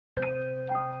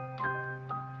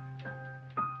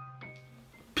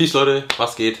Peace Leute,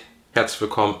 was geht? Herzlich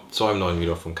willkommen zu einem neuen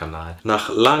Video vom Kanal. Nach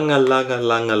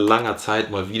langer Zeit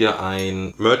mal wieder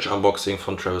ein Merch-Unboxing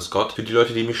von Travis Scott. Für die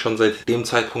Leute, die mich schon seit dem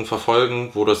Zeitpunkt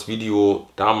verfolgen, wo das Video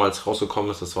damals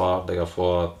rausgekommen ist, das war, Digga,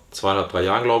 vor 203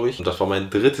 Jahren, glaube ich. Und das war mein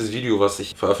drittes Video, was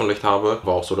ich veröffentlicht habe.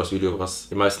 War auch so das Video, was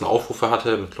die meisten Aufrufe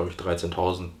hatte, mit, glaube ich,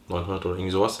 13.900 oder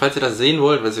irgendwie sowas. Falls ihr das sehen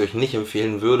wollt, was ich euch nicht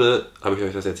empfehlen würde, habe ich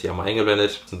euch das jetzt hier einmal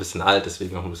eingeblendet. Ist ein bisschen alt,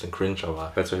 deswegen auch ein bisschen cringe,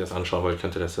 aber falls ihr euch das anschauen wollt,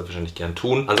 könnt ihr das wahrscheinlich gern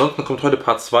tun. Ansonsten kommt heute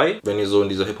Part 2. Wenn ihr so in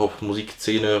dieser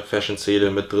Hip-Hop-Musik-Szene, Fashion-Szene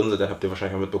mit drin seid, dann habt ihr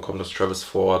wahrscheinlich mal mitbekommen, dass Travis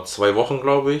vor 2 Wochen,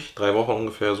 glaube ich, 3 Wochen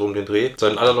ungefähr, so um den Dreh,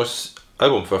 sein allerneuestes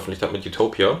Album veröffentlicht hat mit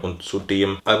UTOPIA. Und zu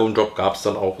dem Albumdrop gab es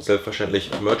dann auch selbstverständlich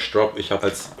Merch-Drop. Ich habe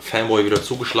als Fanboy wieder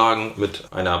zugeschlagen mit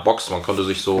einer Box. Man konnte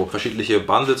sich so verschiedene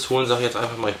Bundles holen, sage ich jetzt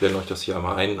einfach mal. Ich blende euch das hier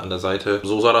einmal ein an der Seite.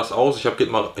 So sah das aus. Ich habe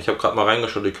gerade mal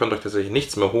reingeschaut, ihr könnt euch tatsächlich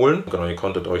nichts mehr holen. Genau, ihr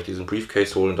konntet euch diesen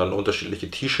Briefcase holen, dann unterschiedliche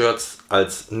T-Shirts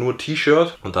als nur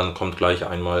T-Shirt. Und dann kommt gleich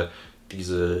einmal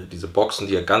diese Boxen,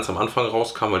 die ja ganz am Anfang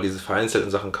rauskamen, weil diese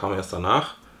vereinzelten Sachen kamen erst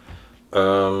danach.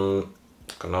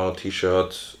 Genau,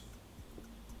 T-Shirt,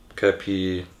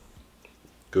 Cappy,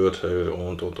 Gürtel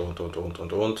und.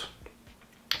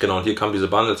 Genau, und hier kamen diese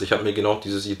Bundles. Ich habe mir genau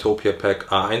dieses Utopia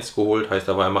Pack A1 geholt, heißt,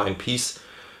 da war immer ein Piece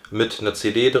mit einer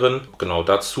CD drin. Genau,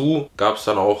 dazu gab es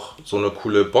dann auch so eine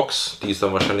coole Box, die ist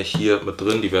dann wahrscheinlich hier mit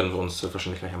drin, die werden wir uns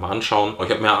wahrscheinlich gleich einmal anschauen. Aber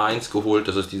ich habe mir A1 geholt,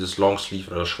 das ist dieses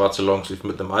Longsleeve oder das schwarze Longsleeve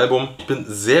mit einem Album. Ich bin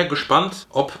sehr gespannt,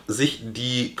 ob sich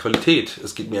die Qualität,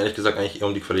 es geht mir ehrlich gesagt eigentlich eher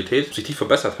um die Qualität, sich die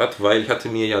verbessert hat, weil ich hatte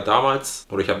mir ja damals,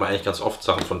 oder ich habe mir eigentlich ganz oft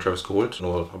Sachen von Travis geholt,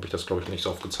 nur habe ich das, glaube ich, nicht so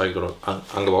oft gezeigt oder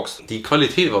angeboxt. Die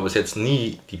Qualität war bis jetzt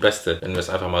nie die beste, wenn wir es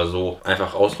einfach mal so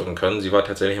einfach ausdrücken können. Sie war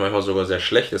tatsächlich manchmal sogar sehr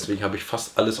schlecht, deswegen habe ich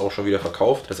fast alles auch schon wieder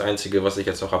verkauft. Das einzige, was ich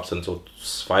jetzt noch habe, sind so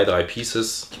 2, 3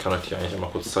 Pieces. Ich kann euch die eigentlich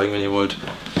einmal kurz zeigen, wenn ihr wollt.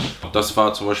 Das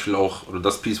war zum Beispiel auch, oder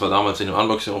das Piece war damals in dem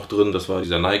Unboxing auch drin. Das war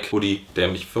dieser Nike Hoodie, der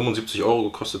mich 75 €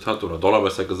 gekostet hat, oder Dollar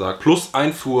besser gesagt. Plus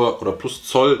Einfuhr oder plus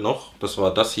Zoll noch. Das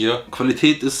war das hier.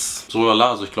 Qualität ist so lala.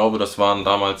 Also ich glaube, das waren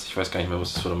damals, ich weiß gar nicht mehr,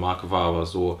 was das für eine Marke war, aber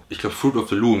so, ich glaube Fruit of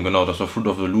the Loom, genau, das war Fruit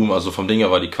of the Loom. Also vom Ding her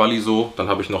war die Quali so. Dann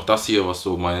habe ich noch das hier, was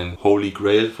so mein Holy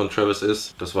Grail von Travis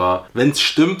ist. Das war, wenn es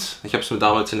stimmt, ich habe es mir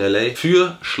damals in LA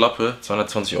für schlappe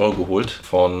 220 € geholt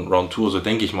von Round 2. So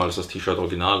denke ich mal, dass das T-Shirt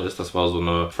original ist. Das war so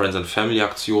eine Friends and Family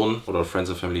Aktion oder Friends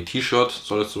and Family T-Shirt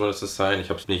soll es zumindest sein. Ich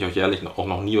habe es, bin ich euch ehrlich, auch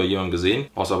noch nie bei jemandem gesehen,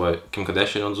 außer bei Kim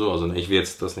Kardashian und so. Also ich will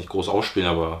jetzt das nicht groß ausspielen,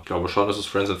 aber ich glaube schon, dass es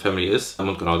Friends and Family ist.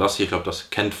 Und genau das hier, ich glaube, das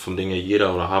kennt vom Ding her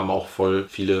jeder oder haben auch voll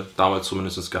viele damals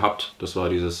zumindest gehabt. Das war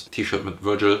dieses T-Shirt mit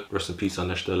Virgil, Rest in Peace an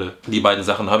der Stelle. Die beiden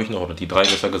Sachen habe ich noch, oder die 3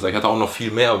 besser gesagt. Ich hatte auch noch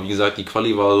viel mehr, aber wie gesagt, die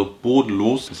Quali war so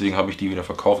bodenlos. Deswegen habe ich die wieder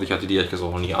verkauft. Ich hatte die ehrlich gesagt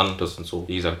auch noch nie an. Das sind so,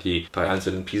 wie gesagt, die 3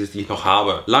 einzelnen Pieces, die ich noch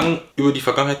habe. Lang über die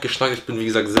Vergangenheit geschnackt. Ich bin, wie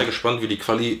gesagt, sehr gespannt, wie die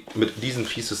Quali mit diesen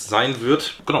Pieces sein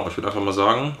wird. Genau, ich würde einfach mal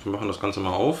sagen, wir machen das Ganze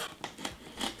mal auf.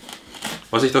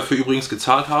 Was ich dafür übrigens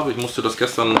gezahlt habe, ich musste das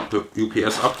gestern für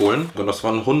UPS abholen. Und das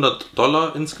waren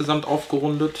 $100 insgesamt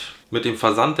aufgerundet mit dem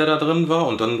Versand, der da drin war.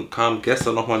 Und dann kam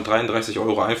gestern nochmal 33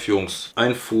 €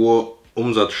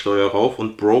 Einfuhrumsatzsteuer rauf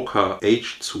und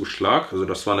Broker-Age-Zuschlag. Also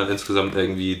das waren dann insgesamt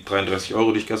irgendwie 33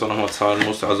 €, die ich gestern nochmal zahlen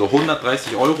musste. Also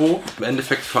 130 € im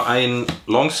Endeffekt für ein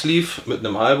Longsleeve mit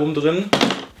einem Album drin.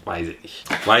 Weiß ich nicht.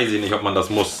 Weiß ich nicht, ob man das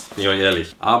muss, bin ich euch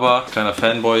ehrlich. Aber kleiner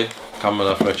Fanboy, kann man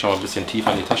da vielleicht schon mal ein bisschen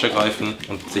tiefer in die Tasche greifen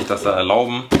und sich das da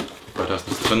erlauben. Weil da ist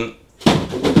nichts drin.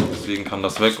 Deswegen kann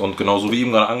das weg. Und genauso wie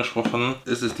eben gerade angesprochen,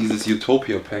 ist es dieses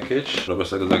Utopia Package. Oder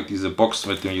besser gesagt diese Box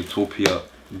mit dem Utopia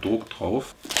Druck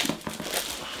drauf.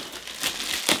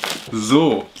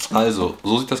 So, also,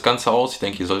 so sieht das Ganze aus. Ich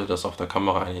denke, ihr solltet das auf der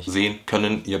Kamera eigentlich sehen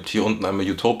können. Ihr habt hier unten einmal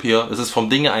Utopia. Es ist vom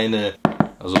Ding eine,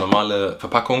 also normale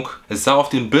Verpackung. Es sah auf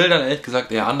den Bildern ehrlich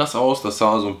gesagt eher anders aus. Das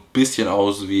sah so ein bisschen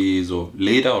aus wie so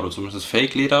Leder oder zumindest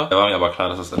Fake-Leder. Da war mir aber klar,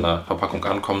 dass das in der Verpackung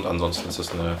ankommt. Ansonsten ist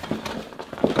das eine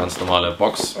ganz normale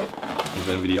Box. Und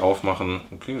wenn wir die aufmachen,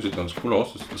 okay, sieht ganz cool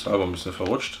aus. Das Album ein bisschen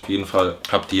verrutscht. Auf jeden Fall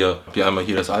habt ihr einmal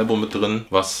hier das Album mit drin,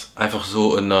 was einfach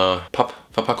so in einer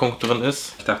Pappverpackung drin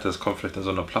ist. Ich dachte, das kommt vielleicht in so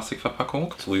einer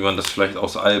Plastikverpackung, so wie man das vielleicht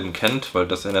aus Alben kennt, weil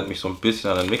das erinnert mich so ein bisschen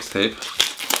an ein Mixtape.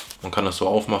 Man kann das so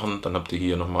aufmachen, dann habt ihr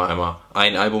hier nochmal einmal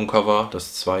ein Albumcover,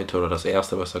 das zweite oder das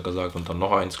erste besser gesagt und dann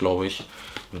noch eins, glaube ich.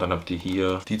 Und dann habt ihr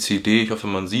hier die CD, ich hoffe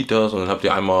man sieht das. Und dann habt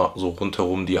ihr einmal so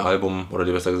rundherum die Album oder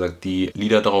besser gesagt die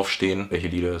Lieder drauf stehen. Welche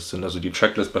Lieder es sind, also die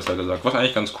Tracklist besser gesagt. Was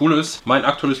eigentlich ganz cool ist. Mein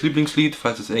aktuelles Lieblingslied,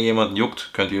 falls es irgendjemanden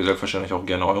juckt, könnt ihr selbstverständlich auch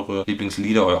gerne eure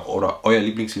Lieblingslieder oder euer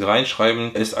Lieblingslied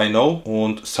reinschreiben. Ist I Know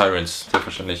und Sirens.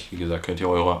 Selbstverständlich, wie gesagt, könnt ihr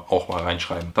eure auch mal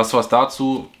reinschreiben. Das war's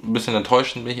dazu. Ein bisschen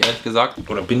enttäuschend bin ich ehrlich gesagt.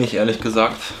 Oder bin ich ehrlich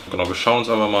gesagt. Genau, wir schauen uns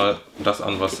aber mal das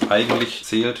an, was eigentlich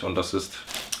zählt. Und das ist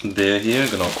der hier,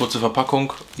 genau, kurze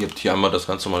Verpackung. Ihr habt hier einmal das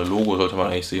ganz normale Logo, sollte man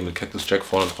eigentlich sehen, mit Cactus Jack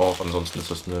vorne drauf. Ansonsten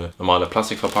ist das eine normale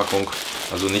Plastikverpackung.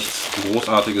 Also nichts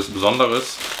Großartiges,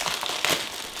 Besonderes.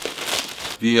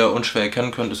 Wie ihr unschwer erkennen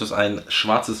könnt, ist es ein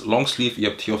schwarzes Longsleeve. Ihr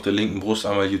habt hier auf der linken Brust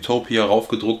einmal Utopia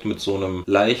raufgedruckt mit so einem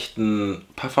leichten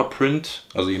Pufferprint.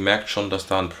 Also ihr merkt schon, dass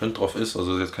da ein Print drauf ist.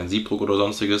 Also das ist jetzt kein Siebdruck oder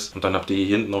sonstiges. Und dann habt ihr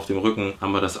hier hinten auf dem Rücken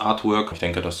einmal das Artwork. Ich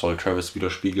denke, das soll Travis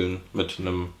widerspiegeln mit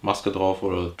einem Maske drauf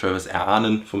oder Travis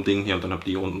erahnen vom Ding hier. Und dann habt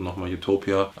ihr hier unten nochmal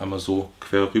Utopia einmal so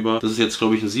quer rüber. Das ist jetzt,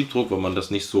 glaube ich, ein Siebdruck, weil man das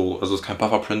nicht so... Also es ist kein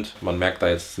Pufferprint. Man merkt da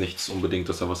jetzt nichts unbedingt,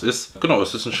 dass da was ist. Genau,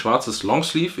 es ist ein schwarzes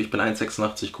Longsleeve. Ich bin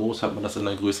 1,86 groß, hat man das in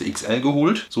der Größe XL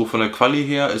geholt. So von der Quali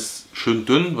her ist schön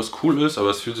dünn, was cool ist, aber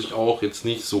es fühlt sich auch jetzt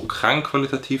nicht so krank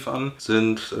qualitativ an.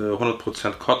 Sind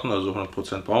 100% Cotton, also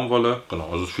 100% Baumwolle. Genau,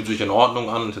 also es fühlt sich in Ordnung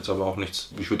an, ist jetzt aber auch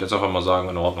nichts, ich würde jetzt einfach mal sagen,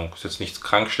 in Ordnung. Ist jetzt nichts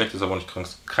krank Schlechtes, aber auch nicht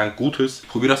krank Gutes.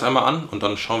 Probier das einmal an und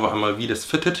dann schauen wir einmal, wie das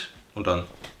fittet und dann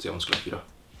sehen wir uns gleich wieder.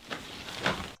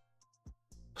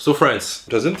 So Friends,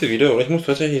 da sind wir wieder und ich muss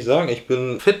tatsächlich sagen, ich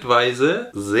bin fitweise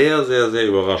sehr, sehr, sehr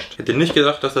überrascht. Ich hätte nicht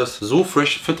gedacht, dass das so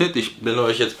fresh fittet. Ich blende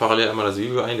euch jetzt parallel einmal das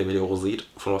Video ein, damit ihr auch seht,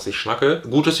 von was ich schnacke.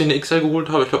 Gut, dass ich eine XL geholt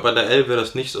habe. Ich glaube, bei der L wäre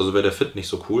das nicht, also wäre der Fit nicht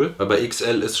so cool. Weil bei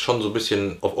XL ist schon so ein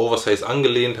bisschen auf Oversize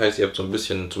angelehnt. Heißt, ihr habt so ein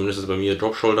bisschen, zumindest bei mir,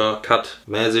 Drop-Shoulder-Cut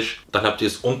mäßig. Dann habt ihr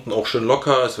es unten auch schön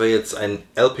locker. Es wäre jetzt ein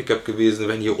L-Pickup gewesen,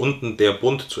 wenn hier unten der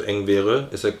Bund zu eng wäre.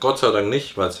 Ist er Gott sei Dank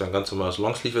nicht, weil es ja ein ganz normales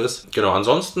Longsleeve ist. Genau,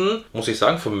 ansonsten muss ich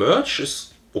sagen, für Merch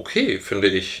ist okay, finde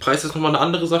ich. Preis ist nochmal eine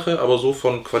andere Sache, aber so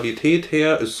von Qualität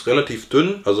her ist relativ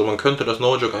dünn. Also man könnte das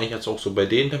No-Joke eigentlich jetzt auch so bei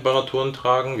den Temperaturen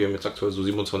tragen. Wir haben jetzt aktuell so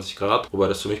 27 Grad, wobei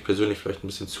das für mich persönlich vielleicht ein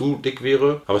bisschen zu dick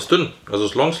wäre. Aber es ist dünn. Also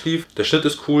das Longsleeve, der Schnitt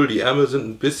ist cool, die Ärmel sind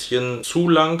ein bisschen zu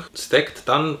lang. Stackt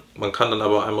dann. Man kann dann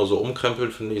aber einmal so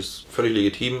umkrempeln, finde ich, ist völlig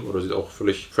legitim oder sieht auch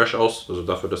völlig fresh aus. Also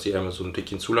dafür, dass die Ärmel so ein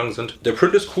Tickchen zu lang sind. Der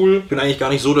Print ist cool. Bin eigentlich gar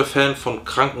nicht so der Fan von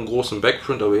kranken großen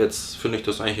Backprint, aber jetzt finde ich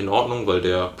das eigentlich in Ordnung, weil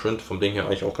der Print vom Ding her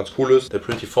eigentlich auch ganz cool ist. Der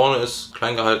Print hier vorne ist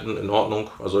klein gehalten, in Ordnung.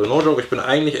 Also no joke, ich bin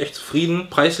eigentlich echt zufrieden.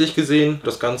 Preislich gesehen,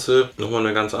 das Ganze nochmal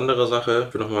eine ganz andere Sache.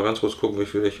 Ich will nochmal ganz kurz gucken, wie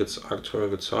viel ich jetzt aktuell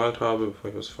gezahlt habe, bevor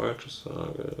ich was Falsches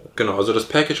sage. Genau, also das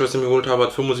Package, was ich mir geholt habe,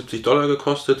 hat $75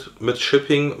 gekostet. Mit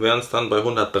Shipping wären es dann bei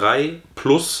 103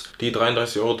 plus die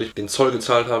 33 Euro, die ich den Zoll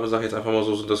gezahlt habe, sage ich jetzt einfach mal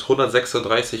so, sind das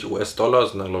 136 US-Dollar.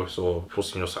 Sind dann, glaube ich, so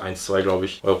plus minus 1, 2, glaube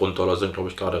ich. Euro und Dollar sind, glaube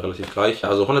ich, gerade relativ gleich.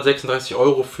 Also 136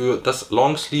 Euro für das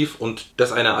Longsleeve und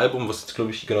das eine Album, was jetzt,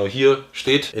 glaube ich, genau hier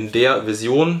steht. In der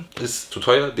Version ist zu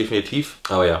teuer, definitiv.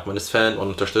 Aber ja, man ist Fan und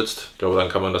unterstützt. Ich glaube, dann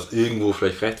kann man das irgendwo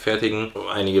vielleicht rechtfertigen.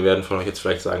 Einige werden von euch jetzt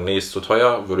vielleicht sagen, nee, ist zu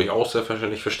teuer. Würde ich auch sehr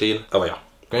wahrscheinlich verstehen. Aber ja.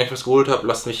 Wenn ihr euch was geholt habt,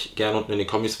 lasst mich gerne unten in den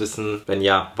Kommis wissen, wenn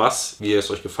ja, was, wie es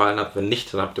euch gefallen hat. Wenn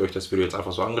nicht, dann habt ihr euch das Video jetzt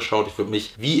einfach so angeschaut. Ich würde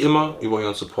mich wie immer über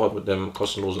euren Support mit einem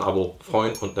kostenlosen Abo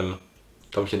freuen und einem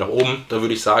Däumchen nach oben. Da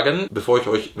würde ich sagen, bevor ich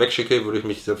euch wegschicke, würde ich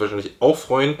mich selbstverständlich auch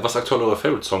freuen, was aktuell euer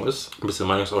Favorite-Song ist. Ein bisschen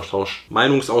Meinungsaustausch.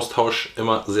 Meinungsaustausch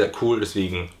immer sehr cool,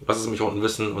 deswegen lasst es mich unten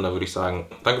wissen und dann würde ich sagen,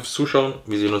 danke fürs Zuschauen.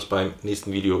 Wir sehen uns beim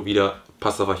nächsten Video wieder.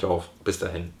 Passt auf euch auf. Bis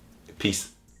dahin.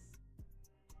 Peace.